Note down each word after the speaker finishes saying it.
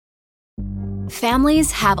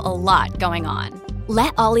Families have a lot going on.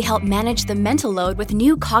 Let Ollie help manage the mental load with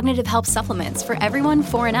new cognitive help supplements for everyone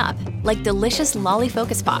 4 and up, like delicious Lolly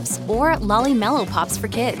Focus Pops or Lolly Mellow Pops for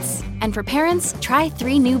kids. And for parents, try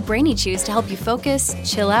 3 new Brainy Chews to help you focus,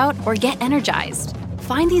 chill out, or get energized.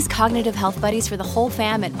 Find these cognitive health buddies for the whole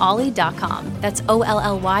fam at ollie.com. That's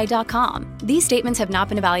OLLY.com. These statements have not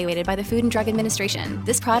been evaluated by the Food and Drug Administration.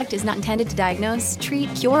 This product is not intended to diagnose,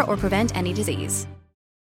 treat, cure, or prevent any disease.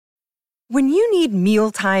 When you need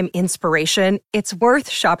mealtime inspiration, it's worth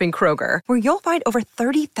shopping Kroger, where you'll find over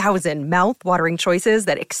 30,000 mouth-watering choices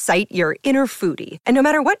that excite your inner foodie. And no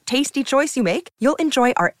matter what tasty choice you make, you'll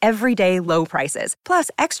enjoy our everyday low prices, plus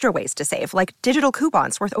extra ways to save, like digital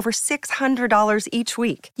coupons worth over $600 each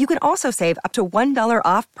week. You can also save up to $1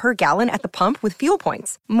 off per gallon at the pump with fuel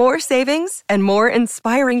points. More savings and more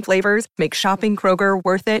inspiring flavors make shopping Kroger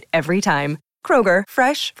worth it every time. Kroger,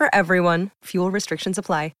 fresh for everyone. Fuel restrictions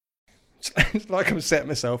apply. It's like I'm setting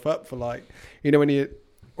myself up for, like, you know, when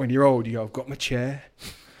you're old, you go, I've got my chair,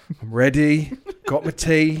 I'm ready, got my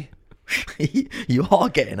tea. You are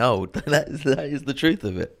getting old. That is the truth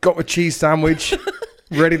of it. Got my cheese sandwich,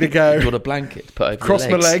 ready to go. You got a blanket to put over Cross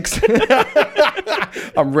your my legs.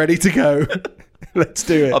 I'm ready to go. Let's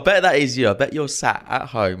do it. I bet that is you. I bet you're sat at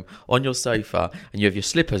home on your sofa and you have your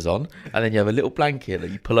slippers on and then you have a little blanket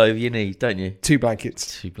that you pull over your knees, don't you? 2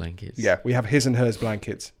 blankets. 2 blankets. Yeah, we have his and hers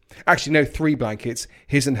blankets. Actually, no, 3 blankets.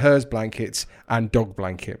 His and hers blankets and dog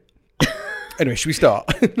blanket. Anyway, should we start?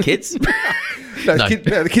 Kids? No.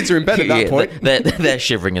 The kids are in bed at that point. They're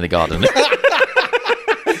shivering in the garden.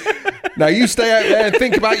 Now you stay out there and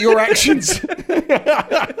think about your actions.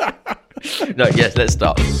 No, yes, let's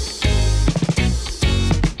start.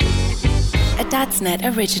 A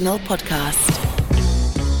Dadsnet original podcast.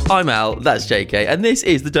 I'm Al, that's JK, and this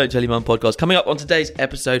is the Don't Tell Your Mum podcast. Coming up on today's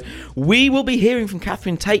episode, we will be hearing from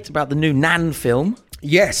Catherine Tate about the new Nan film.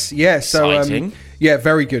 Yes. So, exciting. Yeah,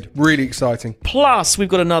 very good. Really exciting. Plus, we've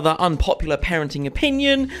got another unpopular parenting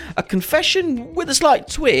opinion, a confession with a slight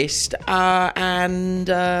twist, and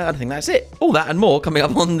I think that's it. All that and more coming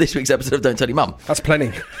up on this week's episode of Don't Tell Your Mum. That's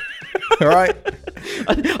plenty. All right.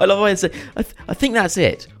 I love how I say, I think that's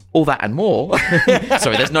it. All that and more.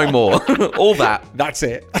 Sorry, there's no more. All that. That's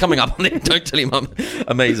it. Coming up on it. Don't Tell Your Mum.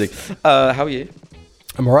 Amazing. How are you?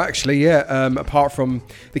 I'm all right, actually, yeah. Apart from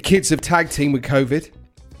the kids have tag team with COVID.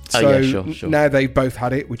 So yeah, sure. Now they've both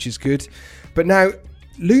had it, which is good. But now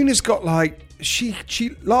Luna's got, like, she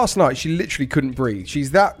last night she literally couldn't breathe.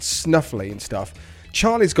 She's that snuffly and stuff.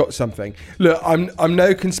 Charlie's got something. Look, I'm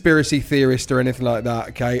no conspiracy theorist or anything like that,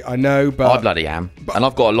 okay? I know, but... I bloody am. And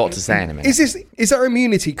I've got a lot to say in a minute. Is our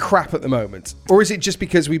immunity crap at the moment? Or is it just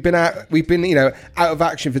because we've been out of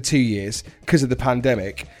action for 2 years because of the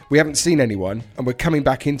pandemic? We haven't seen anyone and we're coming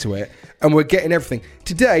back into it and we're getting everything.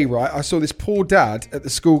 Today, right, I saw this poor dad at the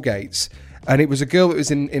school gates, and it was a girl that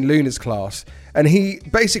was in Luna's class. And he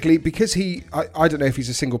basically, because I don't know if he's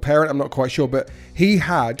a single parent, I'm not quite sure, but he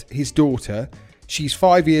had his daughter... She's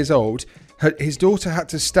 5 years old. His daughter had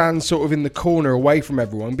to stand sort of in the corner away from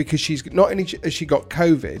everyone because she's not only has she got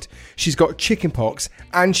COVID, she's got chickenpox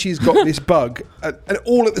and she's got this bug, and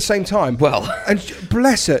all at the same time. Well, and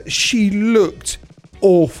bless her, she looked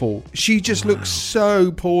awful. She just looked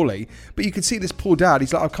so poorly. But you could see this poor dad.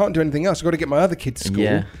 He's like, I can't do anything else. I've got to get my other kid to school.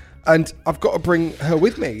 Yeah. And I've got to bring her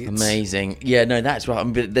with me. Amazing. Yeah, no, that's right.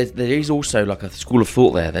 But there is also like a school of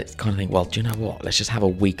thought there that kind of think, well, do you know what? Let's just have a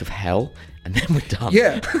week of hell and then we're done.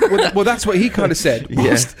 Yeah. Well, that's what he kind of said.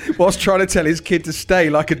 Whilst trying to tell his kid to stay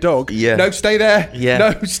like a dog. Yeah. No, stay there. Yeah.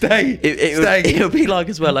 No, stay. Stay. It would be like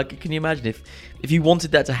as well, like, can you imagine if you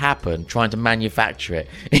wanted that to happen, trying to manufacture it,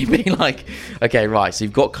 it'd be like, okay, right, so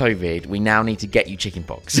you've got COVID, we now need to get you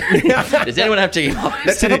chickenpox. Does anyone have chickenpox?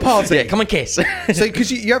 Let's have a party. Yeah, come and kiss. So,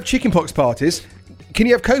 because you have chickenpox parties, can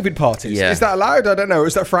you have COVID parties? Yeah. Is that allowed? I don't know.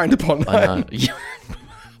 Is that frowned upon? I know.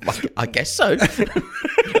 I guess so.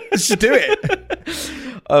 Let's just do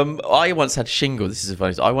it. I once had shingles. This is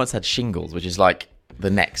funny. I once had shingles, which is like the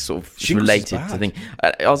next sort of Shingles related is to thing.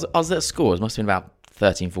 I was at school. It must have been about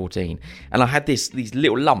 13, 14, and I had these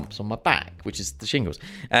little lumps on my back, which is the shingles,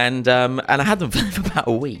 and I had them for about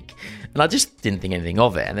a week, and I just didn't think anything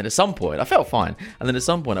of it. And then at some point, I felt fine, and then at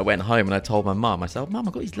some point, I went home and I told my mum. I said, "Mum,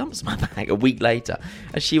 I got these lumps on my back." A week later,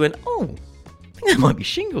 and she went, "Oh, I think there might be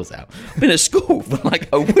shingles out." I've been at school for like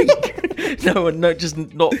a week. No, just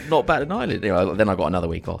not bad an eyelid. Anyway, then I got another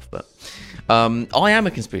week off, but I am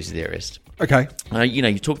a conspiracy theorist. Okay.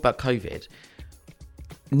 You talked about COVID.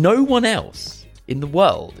 No one else in the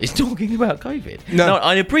world is talking about COVID. No. Now,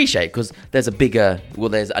 I appreciate because there's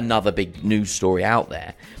another big news story out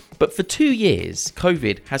there. But for 2 years,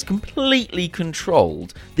 COVID has completely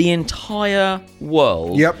controlled the entire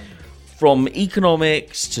world. Yep. From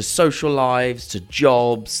economics to social lives to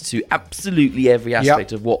jobs to absolutely every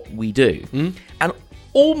aspect of what we do. And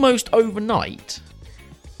almost overnight,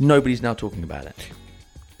 nobody's now talking about it.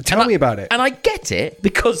 Tell me about it. And I get it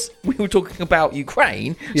because we were talking about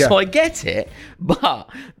Ukraine, so I get it. But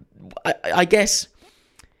I guess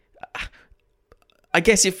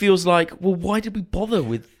it feels like, well, why did we bother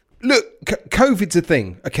with... Look, COVID's a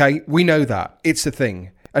thing, okay? We know that. It's a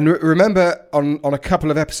thing. And remember, on a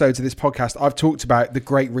couple of episodes of this podcast, I've talked about the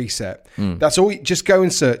Great Reset. That's all. Just go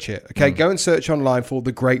and search it, okay? Go and search online for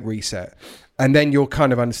the Great Reset, and then you'll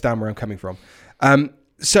kind of understand where I'm coming from.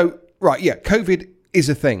 COVID is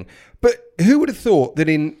a thing. But who would have thought that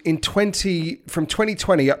from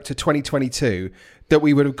 2020 up to 2022, that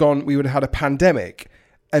we would have had a pandemic,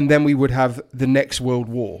 and then we would have the next world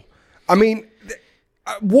war? I mean,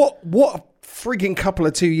 what a frigging couple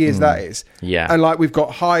of 2 years that is. Yeah. And like, we've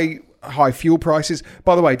got high fuel prices.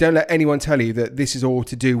 By the way, don't let anyone tell you that this is all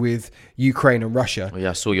to do with Ukraine and Russia. Oh, yeah,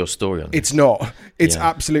 I saw your story on this. It's not. It's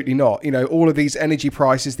absolutely not. You know, all of these energy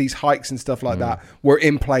prices, these hikes and stuff like that were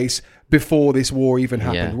in place before this war even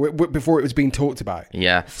happened, before it was being talked about.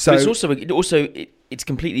 Yeah. So But it's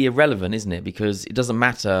completely irrelevant, isn't it? Because it doesn't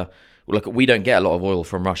matter. Look, we don't get a lot of oil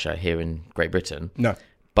from Russia here in Great Britain. No.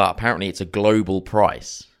 But apparently it's a global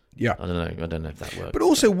price. Yeah. I don't know if that works. But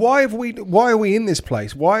also, why are we in this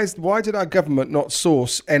place? Why did our government not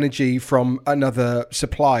source energy from another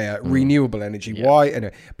supplier, renewable energy? Yeah. Why?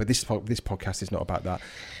 Anyway, but this podcast is not about that.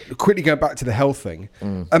 Quickly going back to the health thing.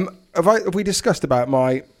 Have we discussed about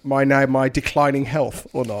my declining health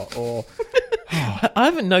or not? Or I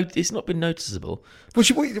haven't noticed. It's not been noticeable. well,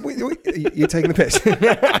 you're taking the piss.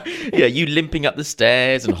 Yeah, you limping up the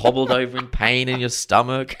stairs and hobbled over in pain in your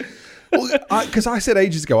stomach. Because I said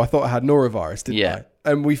ages ago I thought I had norovirus, didn't I?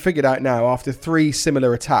 And we figured out now, after 3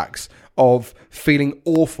 similar attacks of feeling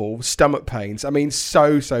awful, stomach pains, I mean,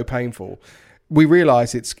 so painful, we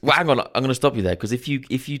realise it's... Well, hang on, I'm going to stop you there, because if you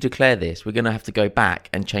declare this, we're going to have to go back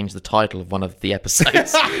and change the title of one of the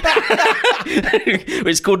episodes.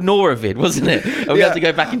 It's called Noravid, wasn't it? And we have to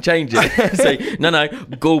go back and change it. So, no,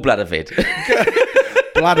 gallbladdervid.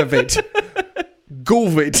 Bladdervid.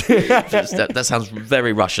 Gulvid. That sounds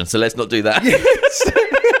very Russian, so let's not do that.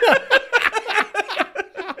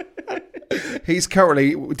 He's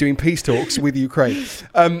currently doing peace talks with Ukraine. So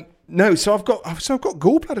I've got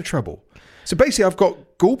gallbladder trouble. So basically, I've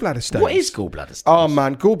got gallbladder stones. What is gallbladder stones? Oh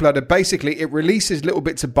man, gallbladder. Basically, it releases little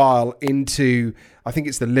bits of bile into, I think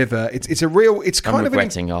it's the liver. It's I'm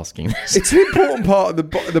regretting asking this. It's an important part of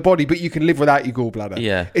the body, but you can live without your gallbladder.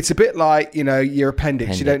 Yeah. It's a bit like, your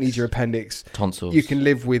appendix. You don't need your appendix. Tonsils. You can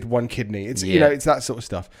live with one kidney. It's it's that sort of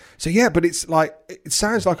stuff. So yeah, but it's like, it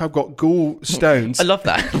sounds like I've got gallstones. I love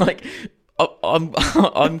that. Like,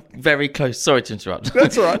 I'm very close. Sorry to interrupt.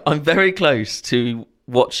 That's all right. I'm very close to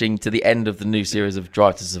watching to the end of the new series of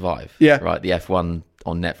Drive to Survive. Yeah. Right, the F1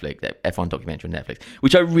 on Netflix, the F1 documentary on Netflix,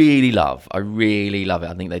 which I really love. I really love it.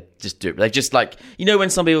 I think they just do it. They just, like,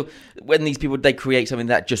 when these people, they create something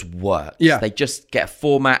that just works. Yeah. They just get a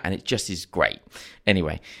format and it just is great.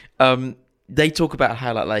 Anyway, they talk about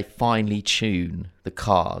how, like, they finely tune the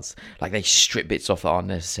cars. Like, they strip bits off that aren't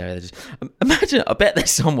necessary. They just imagine. I bet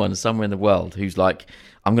there's someone somewhere in the world who's like,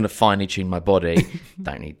 I'm going to finely tune my body.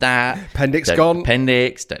 Don't need that. Appendix don't gone.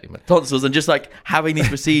 Appendix. Don't need my tonsils. And just, like, having these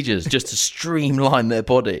procedures just to streamline their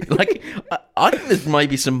body. Like, I think there's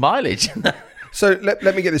maybe some mileage in that. So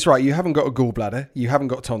let me get this right. You haven't got a gallbladder. You haven't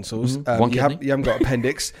got tonsils. One you kidney. haven't got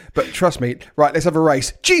appendix. But trust me. Right, let's have a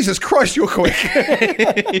race. Jesus Christ, you're quick.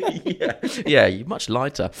 Yeah, you're much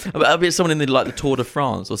lighter. I'll be someone in the Tour de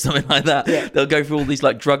France or something like that. Yeah. They'll go through all these,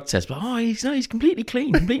 like, drug tests. But he's completely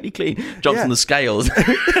clean. Jumps on the scales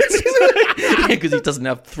because he doesn't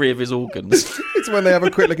have 3 of his organs. It's when they have a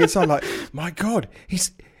quick look inside, like, my God,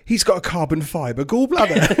 he's got a carbon fibre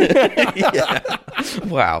gallbladder. Yeah.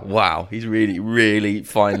 Wow. He's really, really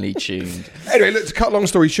finely tuned. Anyway, look, to cut long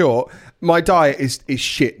story short, my diet is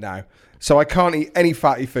shit now. So I can't eat any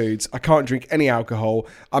fatty foods. I can't drink any alcohol.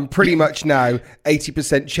 I'm pretty much now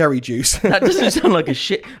 80% cherry juice. That doesn't sound like a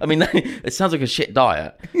shit... I mean, it sounds like a shit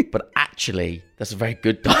diet, but actually, that's a very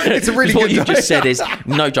good diet. It's a really what good you diet. just said is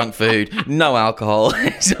no junk food, no alcohol.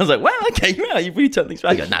 It sounds like, well, okay, yeah, you've really turned things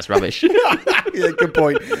around. That's rubbish. Yeah, good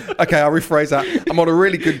point. Okay, I'll rephrase that. I'm on a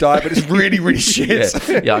really good diet, but it's really, really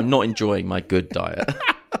shit. Yeah, I'm not enjoying my good diet.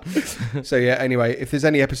 So yeah, anyway, if there's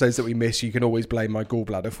any episodes that we miss, you can always blame my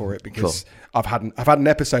gallbladder for it, because cool. I've had an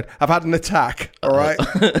episode. I've had an attack, all right?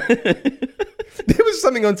 There was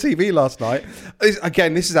something on TV last night.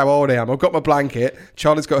 Again, this is how old I am. I've got my blanket.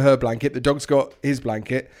 Charlie's got her blanket. The dog's got his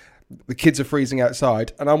blanket. The kids are freezing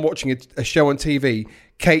outside. And I'm watching a show on TV,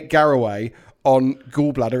 Kate Garraway, on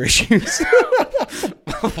gallbladder issues.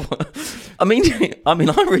 I mean, I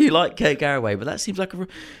really like Kate Garraway, but that seems like a.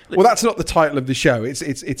 Well, that's not the title of the show. It's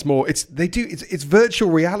virtual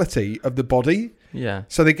reality of the body. Yeah.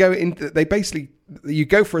 So you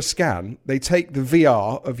go for a scan. They take the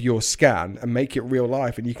VR of your scan and make it real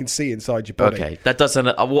life, and you can see inside your body. Okay, that doesn't.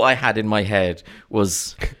 What I had in my head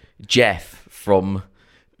was Jeff from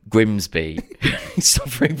Grimsby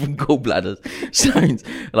suffering from gallbladder stones,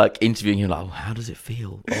 like interviewing him, like, how does it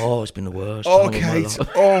feel? Oh, it's been the worst. Oh, Kate.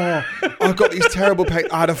 Oh, I've got these terrible pains.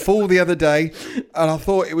 I had a fall the other day, and I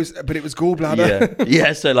thought it was gallbladder.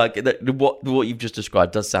 Yeah. So like what you've just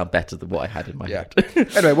described does sound better than what I had in my head.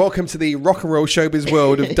 Anyway, welcome to the rock and roll showbiz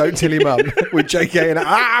world of Don't Tell Your Mum with JK and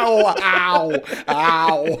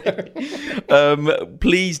ow.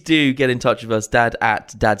 Please do get in touch with us,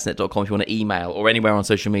 dad@dadsnet.com if you want to email, or anywhere on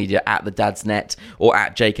social media at the dadsnet or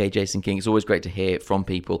at JK Jason King. It's always great to hear from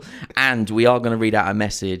people, and we are going to read out a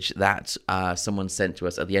message that someone sent to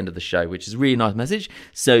us at the end of the show, which is a really nice message,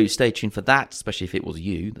 so stay tuned for that, especially if it was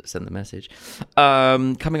you that sent the message.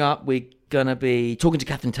 Coming up, we're going to be talking to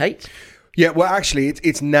Catherine Tate. Yeah, well, actually,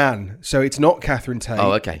 it's Nan, so it's not Catherine Tate.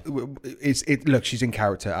 Oh, okay. Look, she's in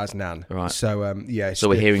character as Nan. Right. So, yeah. So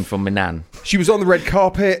we're hearing from Nan. She was on the red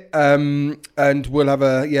carpet, and we'll have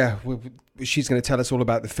she's going to tell us all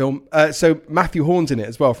about the film. So Matthew Horn's in it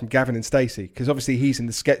as well, from Gavin and Stacey, because obviously he's in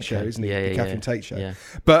the sketch show, isn't he? The Catherine Tate show. Yeah.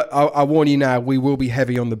 But I warn you now, we will be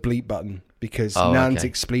heavy on the bleep button, because Nan's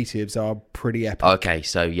expletives are pretty epic. Okay,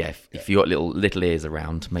 so yeah, if you got little ears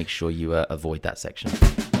around, make sure you avoid that section.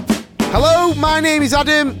 Hello, my name is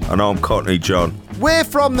Adam. And I'm Courtney John. We're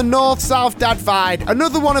from the North-South Dadvide,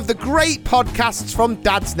 another one of the great podcasts from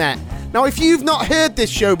Dadsnet. Now, if you've not heard this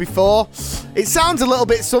show before, it sounds a little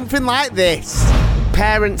bit something like this.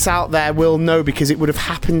 Parents out there will know, because it would have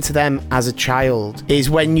happened to them as a child, is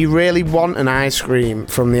when you really want an ice cream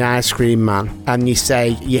from the ice cream man, and you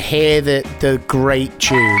hear the great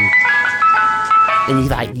tune, and you're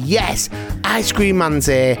like, yes, ice cream man's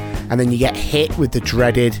here, and then you get hit with the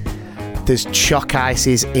dreaded, there's chalk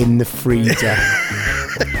ices in the freezer.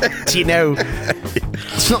 Do you know?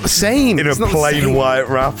 It's not the same. In a plain white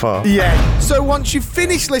wrapper. Yeah. So once you've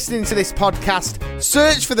finished listening to this podcast,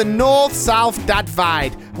 search for the North-South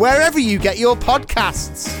Dadvide, wherever you get your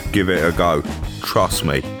podcasts. Give it a go. Trust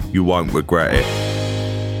me, you won't regret it.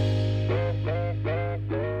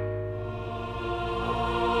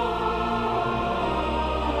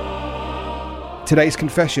 Today's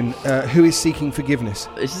confession, who is seeking forgiveness?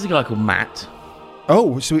 This is a guy called Matt.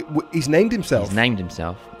 Oh, so he's named himself? He's named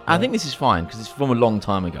himself. I think this is fine, because it's from a long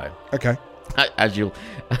time ago. Okay. As you'll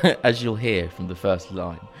hear from the first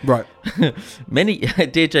line. Right. Dear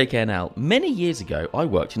JKNL, many years ago, I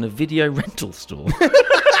worked in a video rental store.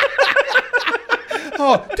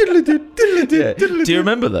 Oh, Do you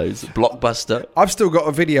remember those? Blockbuster. I've still got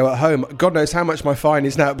a video at home. God knows how much my fine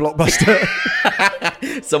is now at Blockbuster.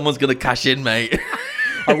 Someone's going to cash in, mate.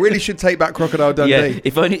 I really should take back Crocodile Dundee. Yeah,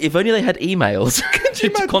 if only they had emails to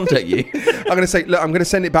contact you. I'm going to say, look, I'm going to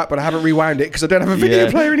send it back, but I haven't rewound it because I don't have a video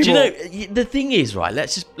player anymore. Do you know, the thing is, right,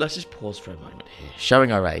 let's just pause for a moment here.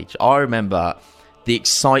 Showing our age, I remember the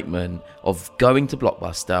excitement of going to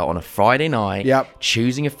Blockbuster on a Friday night,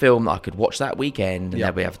 choosing a film that I could watch that weekend, and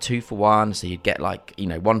then we have 2 for 1, so you'd get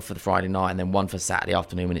one for the Friday night and then one for Saturday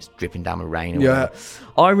afternoon when it's dripping down with rain or whatever.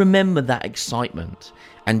 I remember that excitement.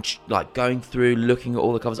 And going through, looking at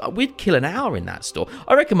all the covers, we'd kill an hour in that store.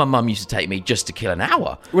 I reckon my mum used to take me just to kill an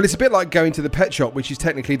hour. Well, it's a bit like going to the pet shop, which is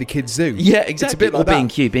technically the kids' zoo. Yeah, exactly. It's a bit like that.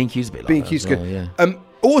 B&Q. B&Q's a bit like that. B&Q's good. Well, yeah.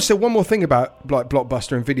 Also, one more thing about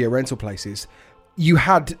Blockbuster and video rental places. You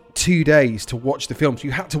had 2 days to watch the films.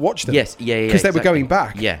 You had to watch them. Yes, yeah. Because they were going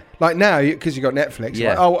back. Yeah. Like now, because you got Netflix.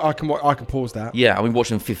 Yeah. I can pause that. Yeah, I mean,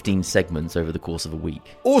 watching 15 segments over the course of a week.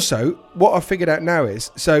 Also, what I've figured out now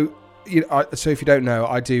is, so if you don't know,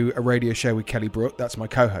 I do a radio show with Kelly Brook. That's my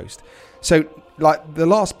co-host. So, the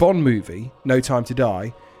last Bond movie, No Time to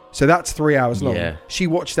Die, so that's 3 hours long. Yeah. She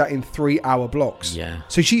watched that in 3-hour blocks. Yeah.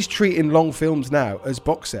 So she's treating long films now as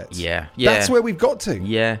box sets. Yeah. That's where we've got to.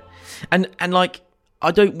 Yeah. And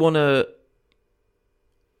I don't want to...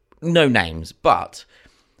 No names, but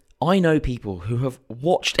I know people who have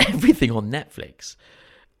watched everything on Netflix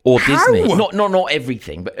or Disney. Not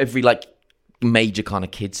everything, but every, major kind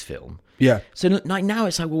of kids film. Yeah. So now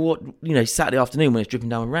it's like, well, what, Saturday afternoon when it's dripping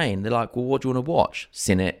down with rain, they're like, well, what do you want to watch?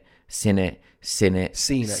 Sin It, seen it, seen it,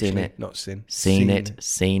 Seen, seen actually, it, not sin. seen it,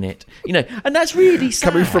 seen it. You know, and that's really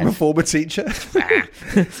sad. Coming from a former teacher. Seen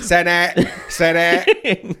it, seen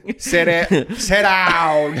it, seen it, sit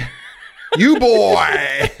down. You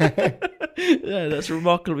boy. Yeah, that's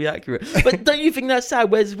remarkably accurate. But don't you think that's sad?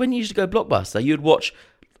 Whereas when you used to go Blockbuster, you'd watch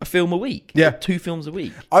a film a week. Yeah. 2 films a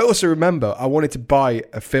week. I also remember I wanted to buy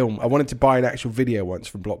a film. I wanted to buy an actual video once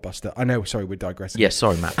from Blockbuster. I know, sorry, we're digressing. Yeah,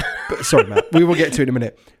 sorry, Matt. But, sorry, Matt. We will get to it in a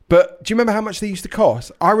minute. But do you remember how much they used to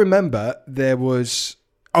cost? I remember there was...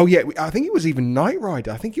 Oh, yeah. I think it was even Knight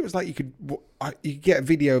Rider. I think it was like you could get a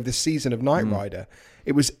video of the season of Knight Rider.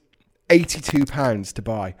 It was £82 to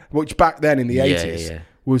buy, which back then in the 80s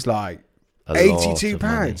was like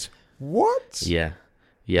 £82. What?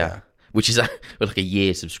 Yeah. Which is like a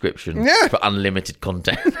year subscription for unlimited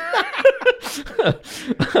content.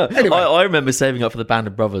 Anyway. I remember saving up for the Band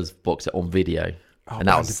of Brothers box set on video. And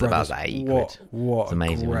that was about £8. What it's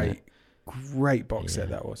amazing, wasn't it? Great box set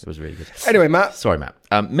that was. It was really good. Anyway, Matt. Sorry, Matt.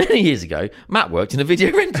 Many years ago, Matt worked in a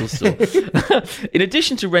video rental store. In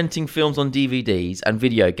addition to renting films on DVDs and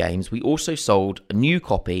video games, we also sold new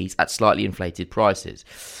copies at slightly inflated prices.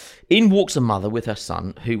 In walks a mother with her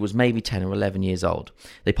son, who was maybe 10 or 11 years old.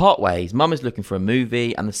 They part ways. Mum is looking for a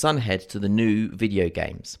movie, and the son heads to the new video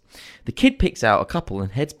games. The kid picks out a couple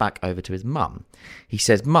and heads back over to his mum. He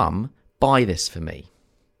says, "Mum, buy this for me."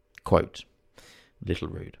 Quote, little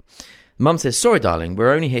rude. Mum says, "Sorry, darling,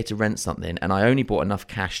 we're only here to rent something, and I only bought enough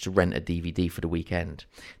cash to rent a DVD for the weekend."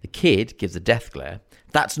 The kid gives a death glare.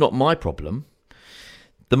 "That's not my problem."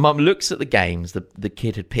 The mum looks at the games the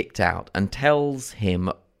kid had picked out and tells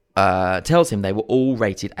him they were all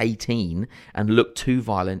rated 18 and looked too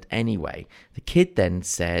violent anyway. The kid then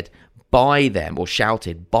said, "Buy them," or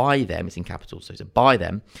shouted, "Buy them." It's in capitals, so he said, "Buy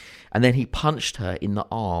them." And then he punched her in the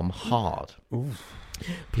arm hard. Oof.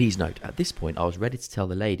 Please note, at this point, I was ready to tell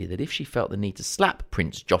the lady that if she felt the need to slap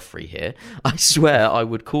Prince Joffrey here, I swear I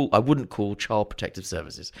wouldn't call Child Protective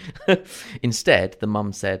Services. Instead, the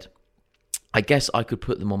mum said, "I guess I could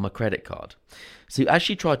put them on my credit card." So as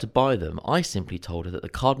she tried to buy them, I simply told her that the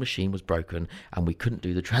card machine was broken and we couldn't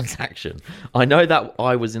do the transaction. I know that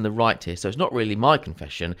I was in the right here, so it's not really my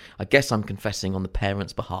confession. I guess I'm confessing on the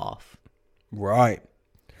parents' behalf. Right.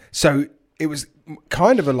 So it was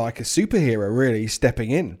kind of like a superhero, really,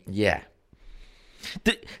 stepping in. Yeah.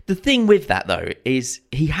 The thing with that, though, is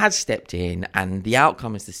he has stepped in and the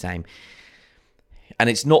outcome is the same. And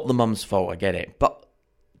it's not the mum's fault, I get it. But,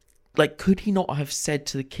 like, could he not have said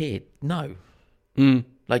to the kid, no?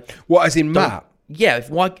 Like, what, as in Matt? Yeah,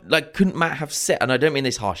 couldn't Matt have said, and I don't mean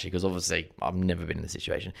this harshly because obviously I've never been in this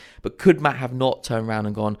situation, but could Matt have not turned around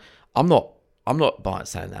and gone, I'm not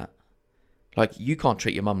saying that. Like, you can't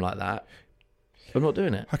treat your mum like that. I'm not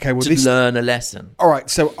doing it. Okay, well, learn a lesson. All right,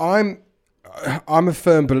 so I'm a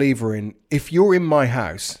firm believer in, if you're in my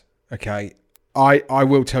house, okay, I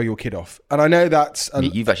will tell your kid off, and I know that's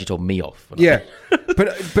you've actually told me off. Yeah, but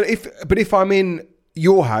if I'm in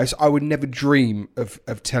your house, I would never dream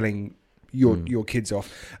of telling your kids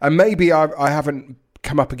off, and maybe I haven't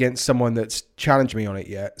come up against someone that's challenged me on it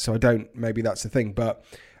yet, so I don't. Maybe that's the thing,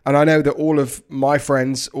 and I know that all of my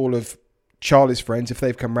friends, all of Charlie's friends, if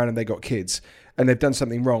they've come around and they got kids and they've done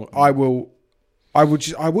something wrong, I will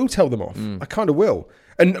tell them off. I kind of will.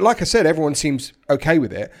 And like I said, everyone seems okay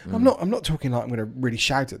with it. I'm not talking like I'm going to really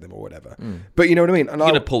shout at them or whatever. But you know what I mean? And you're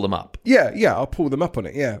going to pull them up. Yeah, I'll pull them up on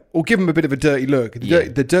it, yeah. Or give them a bit of a dirty look.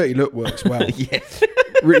 The dirty look works well. Yeah.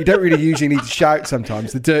 You don't really usually need to shout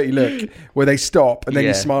sometimes. The dirty look, where they stop and then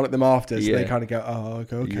you smile at them after, so they kind of go, oh,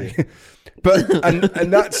 okay. Yeah. But,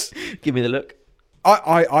 and that's... Give me the look.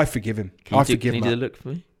 I forgive him. Can you do the look for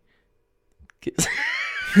me?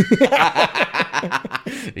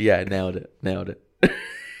 Yeah, nailed it.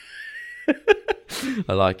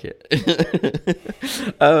 I like it.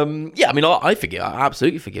 Yeah, I mean, I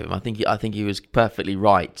absolutely forgive him. I think he was perfectly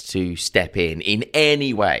right to step in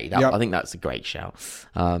any way. I think that's a great shout.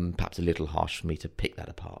 Perhaps a little harsh for me to pick that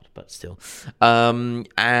apart, but still. And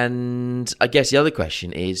I guess the other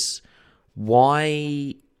question is,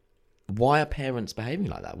 why are parents behaving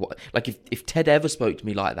like that? Like if Ted ever spoke to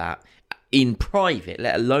me like that in private,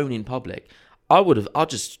 let alone in public, I'd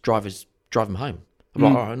just drive him home. I'm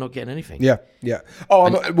like, I'm not getting anything. Yeah. Oh,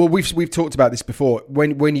 well, we've talked about this before.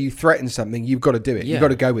 When you threaten something, you've got to do it. Yeah. You've got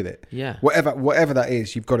to go with it. Yeah. Whatever that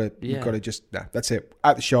is, you've got to just that's it.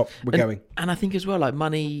 At the shop, we're going. And I think as well, like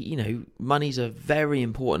money's a very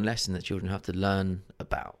important lesson that children have to learn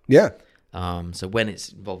about. Yeah. So when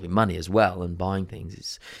it's involving money as well and buying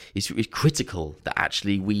things, it's critical that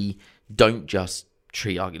actually we don't just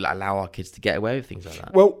allow our kids to get away with things like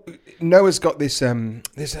that. Well, Noah's got this.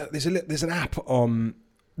 There's an app on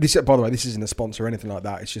This, by the way, this isn't a sponsor or anything like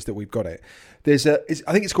that. It's just that we've got it. I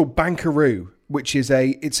think it's called Bankaroo, which is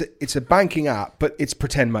it's a banking app, but it's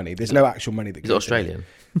pretend money. There's no actual money that. Is it Australian?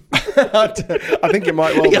 I think it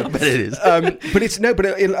might well be. Yeah, I bet it is. But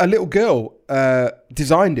a little girl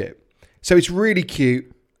designed it, so it's really cute.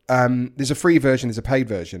 There's a free version, there's a paid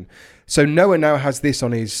version. So Noah now has this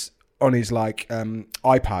on his like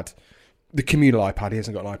iPad, the communal iPad. He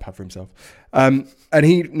hasn't got an iPad for himself, and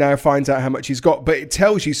he now finds out how much he's got. But it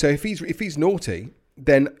tells you, so if he's naughty,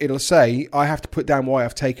 then it'll say I have to put down why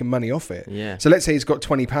I've taken money off it. Yeah. So let's say he's got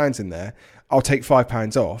 £20 in there. I'll take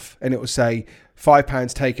 £5 off, and it will say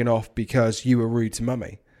 £5 taken off because you were rude to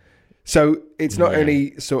mummy. So it's not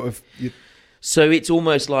only sort of. So it's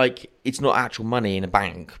almost like it's not actual money in a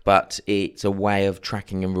bank, but it's a way of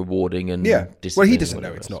tracking and rewarding and Well, he disciplining doesn't know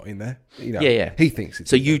whatever it's else. not in there. Yeah. He thinks it's.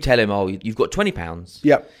 So you tell him, oh, you've got £20.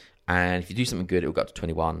 Yep. And if you do something good, it'll go up to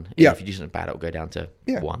 21. Yeah. If you do something bad, it'll go down to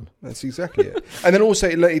 1. That's exactly it. And then also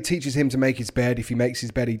it teaches him to make his bed. If he makes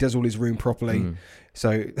his bed, he does all his room properly.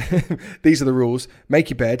 So these are the rules.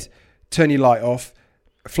 Make your bed, turn your light off,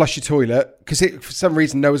 flush your toilet, because for some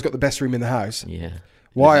reason Noah's got the best room in the house. Yeah.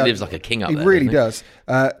 Why? He lives like a king up there. He really doesn't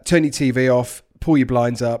does. Turn your TV off, pull your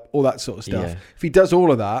blinds up, all that sort of stuff. Yeah. If he does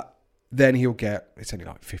all of that, then he'll get, it's only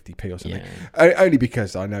like 50p or something. Yeah. Only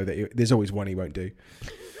because I know that there's always one he won't do.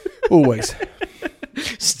 Always.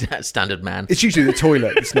 Standard man. It's usually the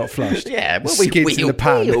toilet that's not flushed. Yeah, well, Skids in the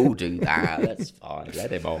pan. we all do that. That's fine.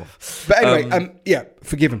 Let him off. But anyway,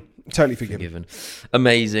 forgiven. Totally forgiven.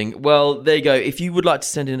 Amazing. Well, there you go. If you would like to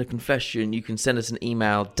send in a confession, you can send us an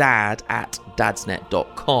email,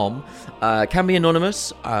 dad@dadsnet.com. Can be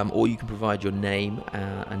anonymous, or you can provide your name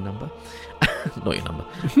and number. Not your number.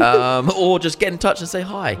 Or just get in touch and say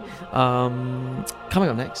hi. Coming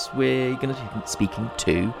up next, we're going to be speaking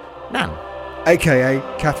to Nan. AKA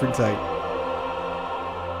Catherine Tate.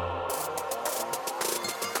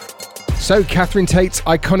 So Catherine Tate's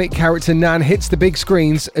iconic character Nan hits the big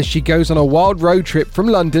screens as she goes on a wild road trip from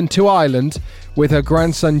London to Ireland with her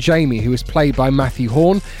grandson Jamie, who is played by Matthew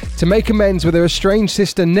Horn, to make amends with her estranged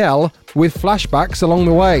sister Nell, with flashbacks along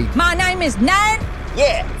the way. My name is Nan.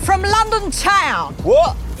 Yeah. From London town.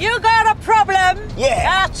 What? You got a problem?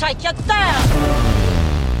 Yeah. I'll take you down.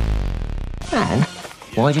 Man,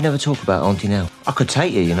 why'd you never talk about Auntie Nell? I could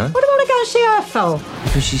take you, you know. What do you want to go see her for?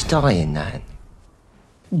 Because she's dying, Nan.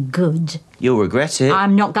 Good. You'll regret it.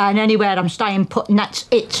 I'm not going anywhere. I'm staying put, and that's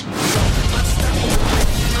it.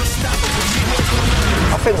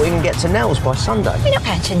 I think we can get to Nell's by Sunday. We're not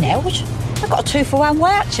going to Nell's. I've got a 2-for-1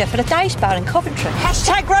 voucher for the day's bowl in Coventry.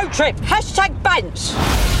 Hashtag road trip. Hashtag Bants.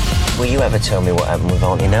 Will you ever tell me what happened with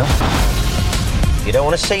Auntie Nell? If you don't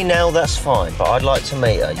want to see Nell, that's fine, but I'd like to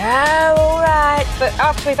meet her. Oh, all right. But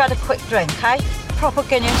after we've had a quick drink, eh? Proper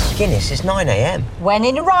Guinness. Guinness, it's 9 a.m. When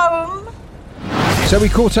in Rome. So we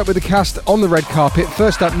caught up with the cast on the red carpet.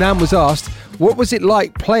 First up, Nan was asked, what was it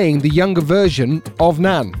like playing the younger version of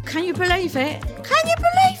Nan? Can you believe it? Can you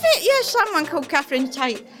believe it? Yes, someone called Catherine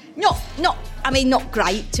Tate. Not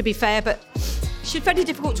great, to be fair, but she's very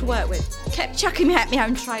difficult to work with. Kept chucking me out my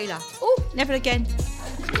own trailer. Oh, never again.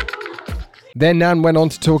 Then Nan went on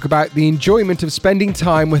to talk about the enjoyment of spending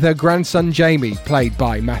time with her grandson Jamie, played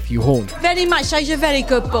by Matthew Horn. Very much so. He's a very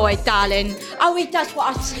good boy, darling. Oh, he does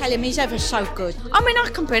what I tell him. He's ever so good. I mean, I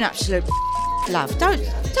can be an absolute love. Don't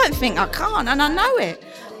think I can't, and I know it.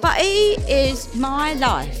 But he is my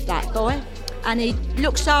life, that boy. And he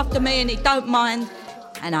looks after me and he don't mind,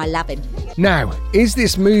 and I love him. Now, is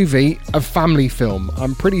this movie a family film?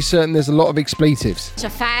 I'm pretty certain there's a lot of expletives. It's a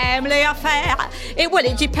family affair.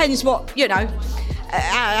 It depends what,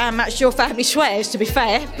 how much your family swears, to be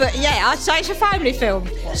fair. But yeah, I'd say it's a family film.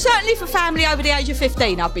 Certainly for family over the age of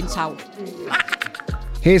 15, I've been told.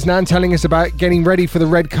 Here's Nan telling us about getting ready for the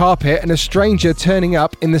red carpet and a stranger turning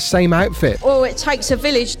up in the same outfit. Oh, it takes a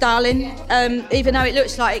village, darling. Even though it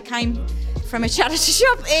looks like it came from a charity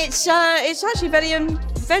shop, it's actually very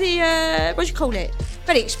what do you call it?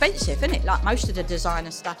 Very expensive, isn't it? Like most of the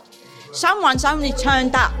designer stuff. Someone's only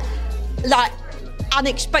turned up, like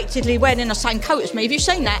unexpectedly wearing the same coat as me. Have you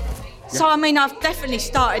seen that? Yeah. So I mean, I've definitely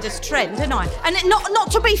started a trend, haven't I? And not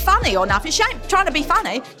to be funny or nothing. She ain't trying to be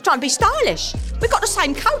funny. She's trying to be stylish. We've got the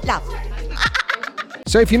same coat, love.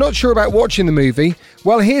 So if you're not sure about watching the movie,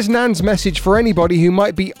 well, here's Nan's message for anybody who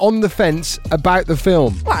might be on the fence about the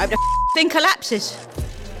film. Well, I hope the thing collapses.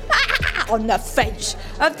 On the fence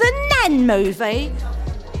of the Nan movie?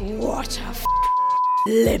 What a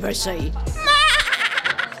liberty.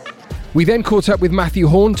 We then caught up with Matthew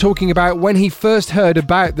Horn talking about when he first heard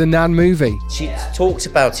about the Nan movie. She talked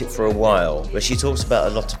about it for a while, but she talks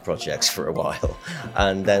about a lot of projects for a while,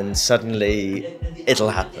 and then suddenly it'll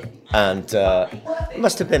happen. And it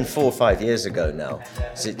must have been 4 or 5 years ago now,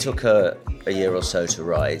 so it took her a year or so to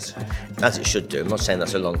write, as it should do. I'm not saying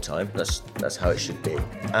that's a long time, that's how it should be.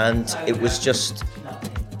 And it was just,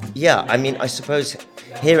 yeah, I mean, I suppose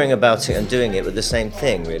hearing about it and doing it were the same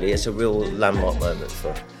thing, really. It's a real landmark moment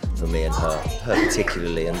for me and her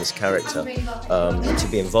particularly, and this character. And to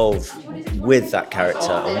be involved with that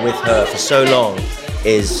character and with her for so long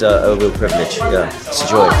is a real privilege. Yeah, it's a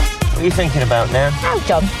joy. What are you thinking about now?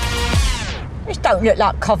 Hold on. This don't look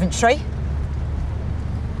like Coventry.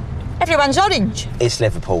 Everyone's orange. It's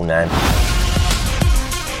Liverpool, Nan.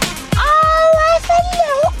 Oh, have a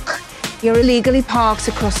look. You're illegally parked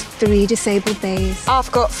across 3 disabled bays.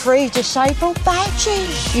 I've got 3 disabled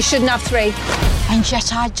badges. You shouldn't have 3. And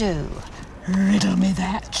yet I do. Riddle me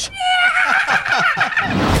that.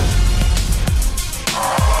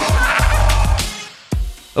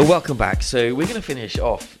 Oh, welcome back. So we're going to finish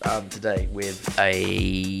off today with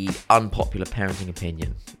a unpopular parenting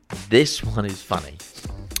opinion. This one is funny.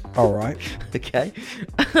 All right. Okay.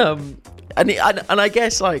 And I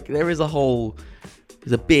guess like there's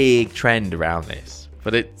a big trend around this,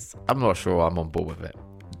 but I'm not sure I'm on board with it.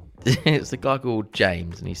 It's a guy called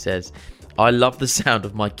James, and he says, "I love the sound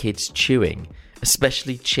of my kids chewing,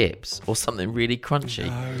 especially chips or something really crunchy."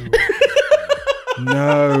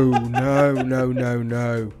 No.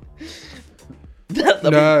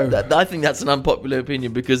 I think that's an unpopular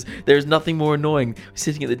opinion, because there is nothing more annoying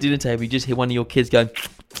sitting at the dinner table. You just hear one of your kids going.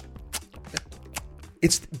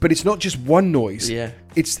 But it's not just one noise. Yeah.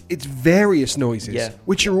 It's various noises,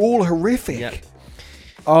 which are all horrific. Yeah.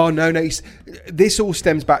 Oh no! This all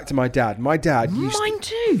stems back to my dad. My dad used Mine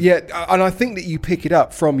too. Yeah, and I think that you pick it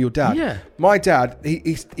up from your dad. Yeah. My dad,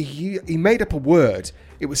 he made up a word.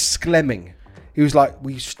 It was sklemming. He was like,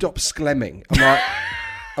 "Will you stop sklemming?"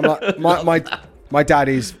 I'm like, my dad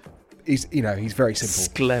is he's very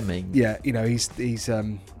simple. Sklemming. Yeah, he's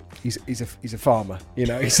a farmer.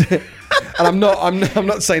 And I'm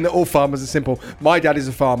not saying that all farmers are simple. My dad is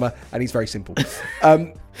a farmer and he's very simple.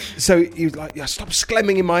 So he was like, "Yeah, stop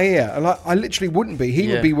sklemming in my ear." And I literally wouldn't be. He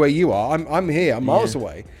would be where you are. I'm here. I'm miles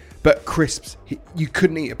away. But crisps, you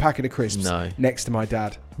couldn't eat a packet of crisps next to my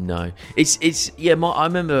dad. No, I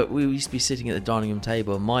remember we used to be sitting at the dining room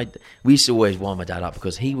table. And we used to always wind my dad up,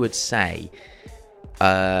 because he would say,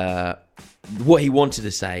 what he wanted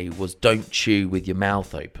to say was, "Don't chew with your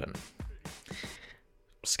mouth open."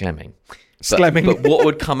 Sklemming. But what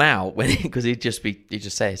would come out because he'd just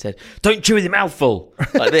say, "Don't chew with your mouth full,"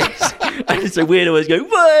 like this. And so we'd always go,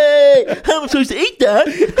 "Wait, how am I supposed to eat that?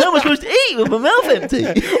 How am I supposed to eat with my mouth empty?"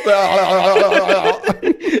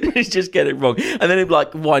 He's just get it wrong, and then it'd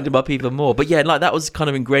like wind him up even more. But yeah, like that was kind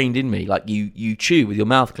of ingrained in me. Like you chew with your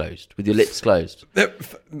mouth closed, with your lips closed.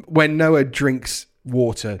 When Noah drinks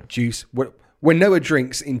water, juice, when Noah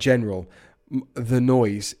drinks in general, the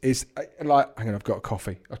noise is like, hang on, I've got a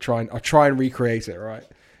coffee. I'll try and recreate it, right?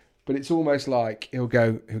 But it's almost like he'll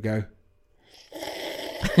go.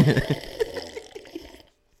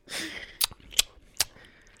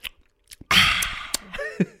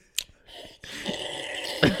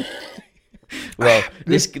 Well,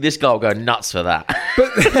 this guy will go nuts for that.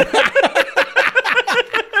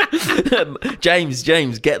 James,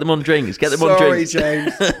 get them on drinks. Get them on drinks. Sorry,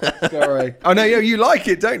 James. Sorry. Oh no, you like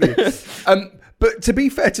it, don't you? But to be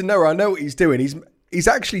fair to Noah, I know what he's doing. He's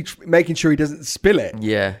actually making sure he doesn't spill it.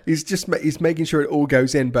 Yeah. He's making sure it all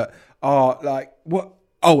goes in. But like what?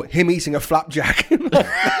 Oh, him eating a flapjack.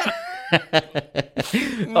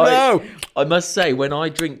 No. I must say, when I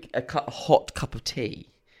drink a hot cup of tea,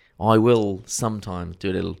 I will sometimes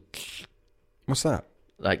do a little. What's that?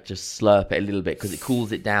 Like just slurp it a little bit, because it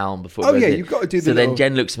cools it down before. Oh yeah, you've got to do the. So then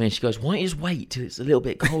Jen looks at me and she goes, "Why don't you just wait till it's a little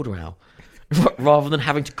bit colder out, rather than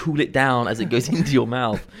having to cool it down as it goes into your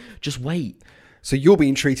mouth? Just wait." So you're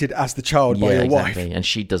being treated as the child by your wife, and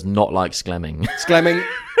she does not like sklemming. Sklemming.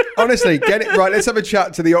 Honestly, get it right. Let's have a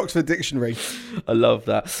chat to the Oxford Dictionary. I love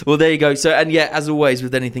that. Well, there you go. So, and yeah, as always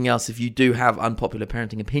with anything else, if you do have unpopular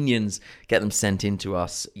parenting opinions, get them sent in to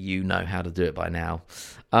us. You know how to do it by now.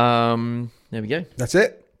 There we go. That's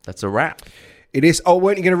it. That's a wrap. It is. Oh,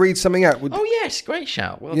 weren't you going to read something out? Oh, yes. Great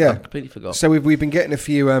shout. Well done. Completely forgot. So we've been getting a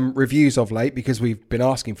few reviews of late because we've been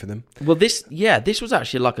asking for them. Well, this was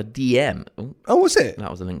actually like a DM. Oh, was it?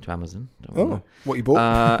 That was a link to Amazon. What you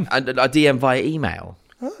bought? And a DM via email.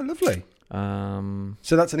 Oh, lovely.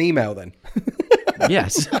 So that's an email then?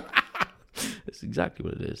 Yes. That's exactly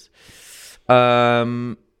what it is.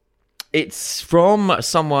 It's from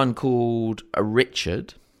someone called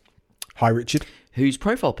Richard. Hi, Richard. Whose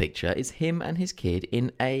profile picture is him and his kid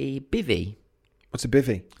in a bivvy. What's a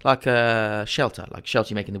bivvy? Like a shelter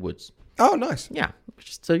you make in the woods. Oh, nice. Yeah.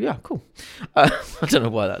 So, yeah, cool. I don't know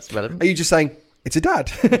why that's relevant. Are you just saying, it's a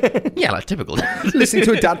dad? Yeah, like typical dad. Listening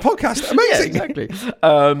to a dad podcast. Amazing. Yeah,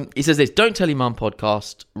 exactly. He says this, Don't Tell Your Mum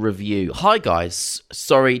podcast review. Hi, guys.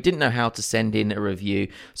 Sorry, didn't know how to send in a review,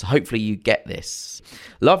 so hopefully you get this.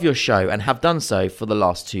 Love your show and have done so for the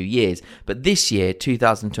last 2 years. But this year,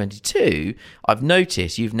 2022, I've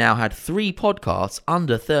noticed you've now had 3 podcasts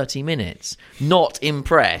under 30 minutes. Not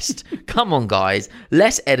impressed. Come on, guys.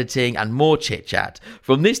 Less editing and more chit-chat.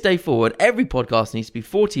 From this day forward, every podcast needs to be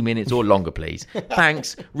 40 minutes or longer, please.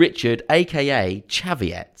 Thanks, Richard, a.k.a.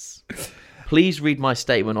 Chaviets. Please read my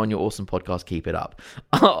statement on your awesome podcast. Keep it up.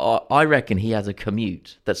 I reckon he has a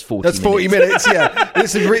commute that's 40 minutes. That's 40 minutes, yeah.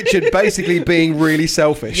 This is Richard basically being really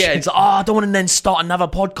selfish. Yeah, it's I don't want to then start another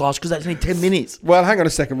podcast because that's only 10 minutes. Well, hang on a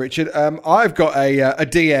second, Richard. I've got a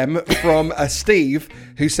DM from Steve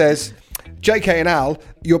who says, JK and Al,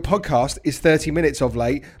 your podcast is 30 minutes of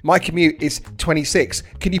late. My commute is 26.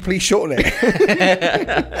 Can you please shorten it?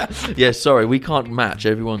 Yeah, sorry, we can't match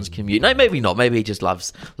everyone's commute. No, maybe not. Maybe he just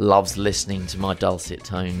loves listening to my dulcet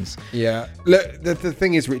tones. Yeah. Look, the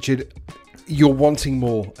thing is, Richard, you're wanting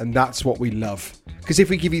more, and that's what we love. Because if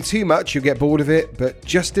we give you too much, you'll get bored of it, but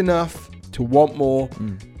just enough to want more.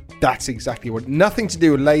 That's exactly what. Nothing to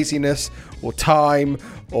do with laziness or time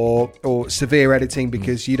or severe editing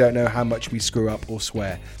because you don't know how much we screw up or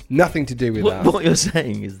swear. Nothing to do with that. What you're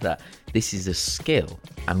saying is that this is a skill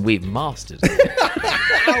and we've mastered it.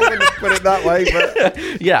 I wouldn't put it that way,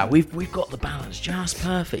 but yeah, we've got the balance just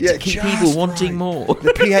perfect to keep people wanting more.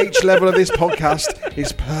 The pH level of this podcast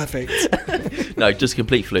is perfect. No, just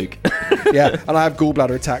complete fluke. Yeah, and I have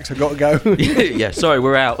gallbladder attacks. I've got to go. Yeah, sorry,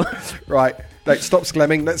 we're out. Right. Like, stop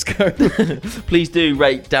sklemming. Let's go. Please do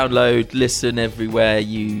rate, download, listen everywhere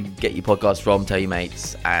you get your podcast from. Tell your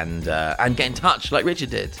mates and get in touch like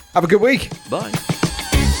Richard did. Have a good week. Bye.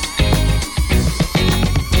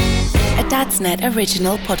 A Dadsnet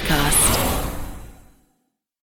original podcast.